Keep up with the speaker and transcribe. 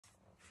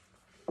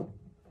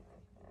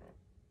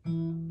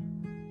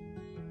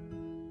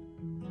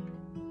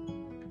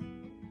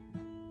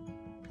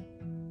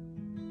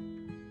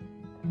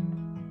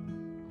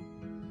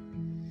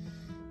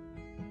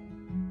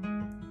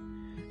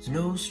There's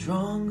no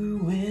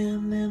stronger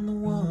wind than the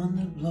one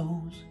that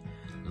blows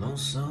along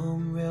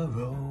some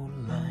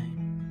railroad line.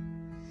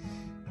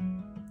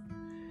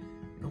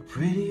 No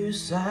prettier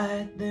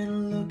sight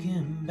than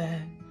looking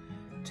back,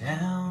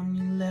 town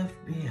you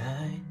left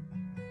behind.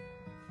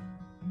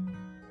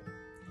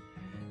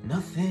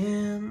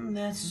 Nothing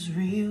that's as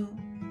real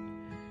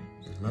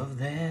as the love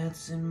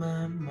that's in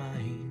my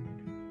mind.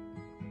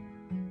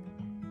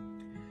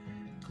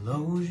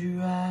 Close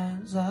your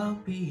eyes, I'll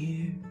be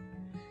here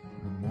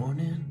in the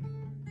morning.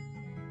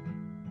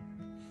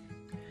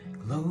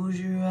 Close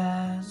your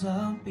eyes,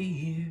 I'll be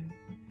here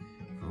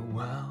for a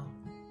while.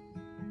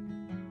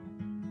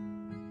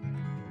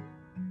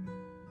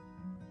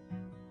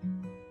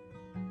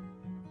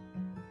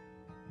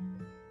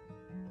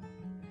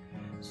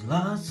 There's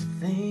lots of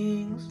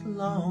things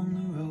along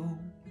the road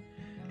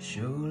I'd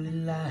surely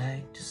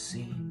like to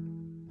see.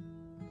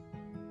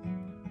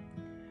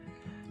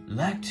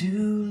 Like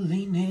to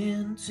lean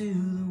into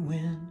the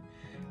wind,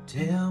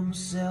 tell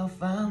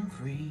myself I'm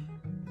free.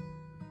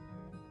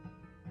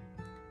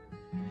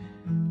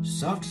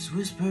 Softest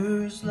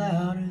whispers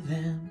louder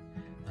than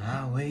the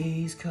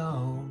highways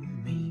call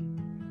me.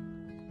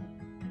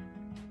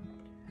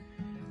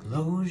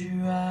 Close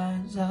your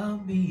eyes, I'll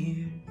be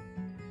here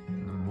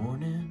in the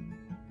morning.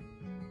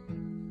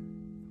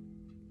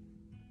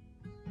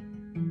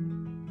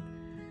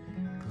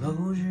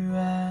 Close your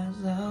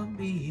eyes, I'll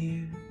be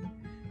here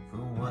for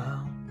a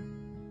while.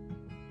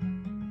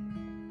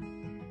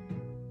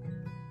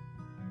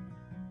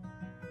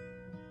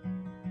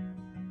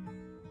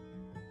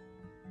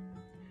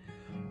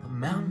 The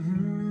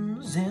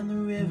mountains and the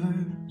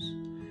rivers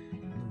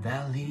and the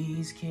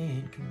valleys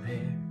can't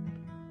compare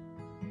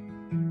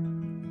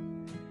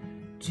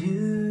to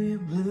your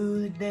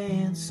blue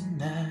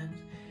dancing eyes,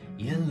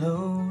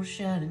 yellow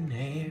shining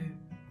hair.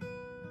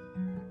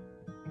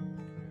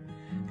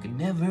 Could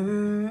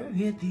never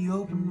hit the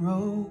open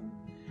road,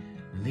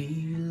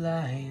 leave you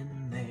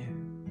lying there.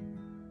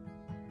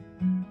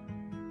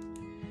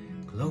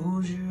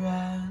 Close your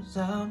eyes,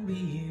 I'll be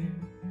here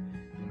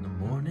in the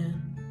morning.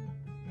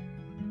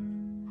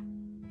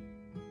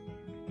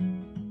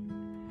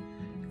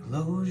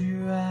 Close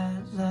your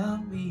eyes,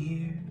 I'll be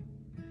here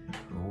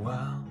for a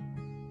while.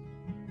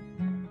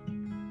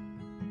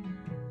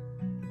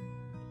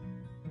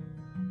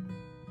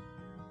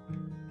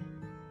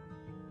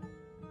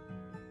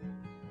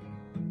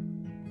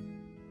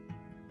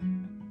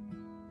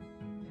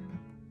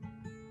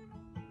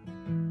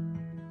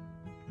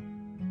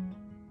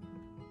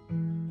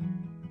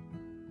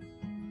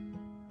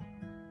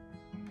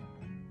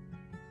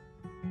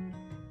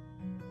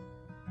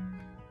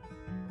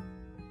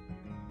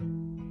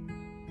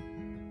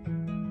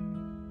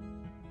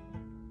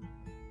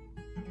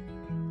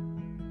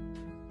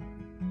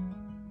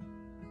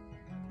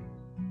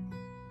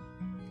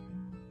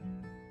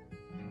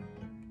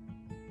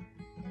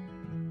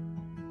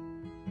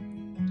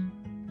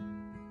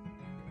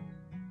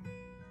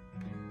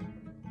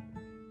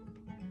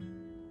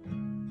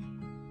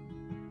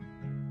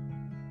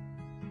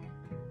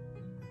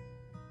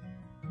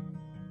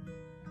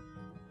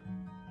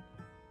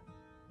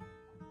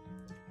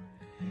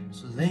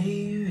 So lay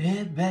your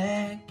head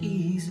back,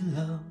 easy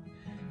love,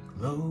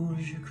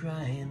 close your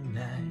crying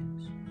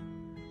eyes.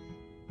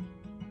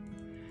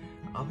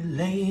 I'll be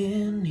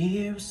laying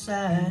here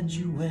beside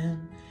you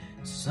when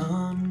the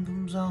sun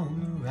comes on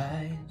the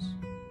rise.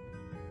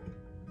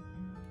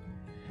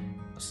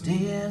 I'll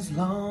stay as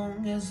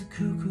long as the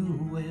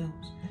cuckoo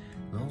wails,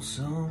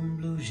 lonesome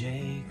blue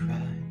jay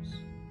cries.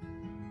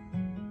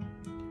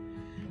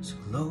 So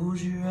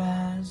close your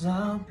eyes,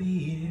 I'll be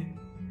here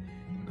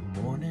in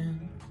the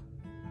morning.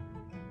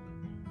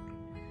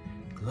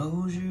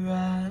 Close your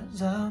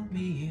eyes, I'll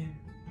be here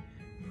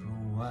for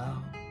a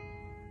while.